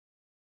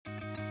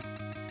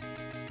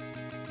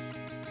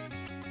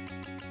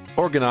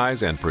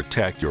Organize and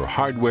protect your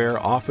hardware,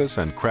 office,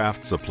 and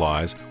craft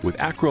supplies with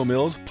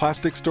Akro-Mils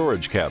plastic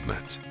storage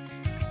cabinets.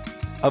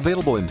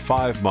 Available in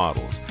 5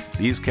 models,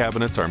 these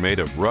cabinets are made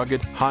of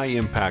rugged,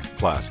 high-impact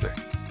plastic.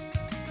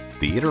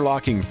 The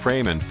interlocking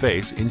frame and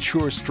face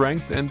ensure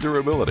strength and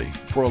durability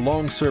for a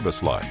long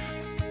service life.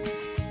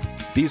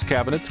 These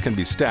cabinets can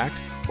be stacked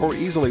or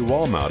easily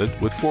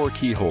wall-mounted with 4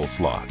 keyhole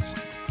slots.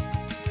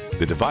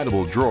 The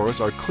dividable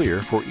drawers are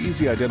clear for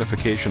easy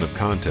identification of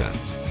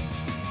contents.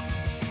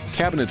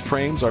 Cabinet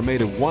frames are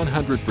made of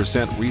 100%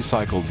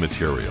 recycled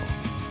material.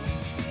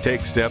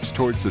 Take steps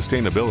toward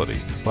sustainability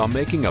while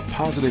making a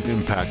positive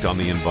impact on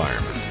the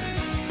environment.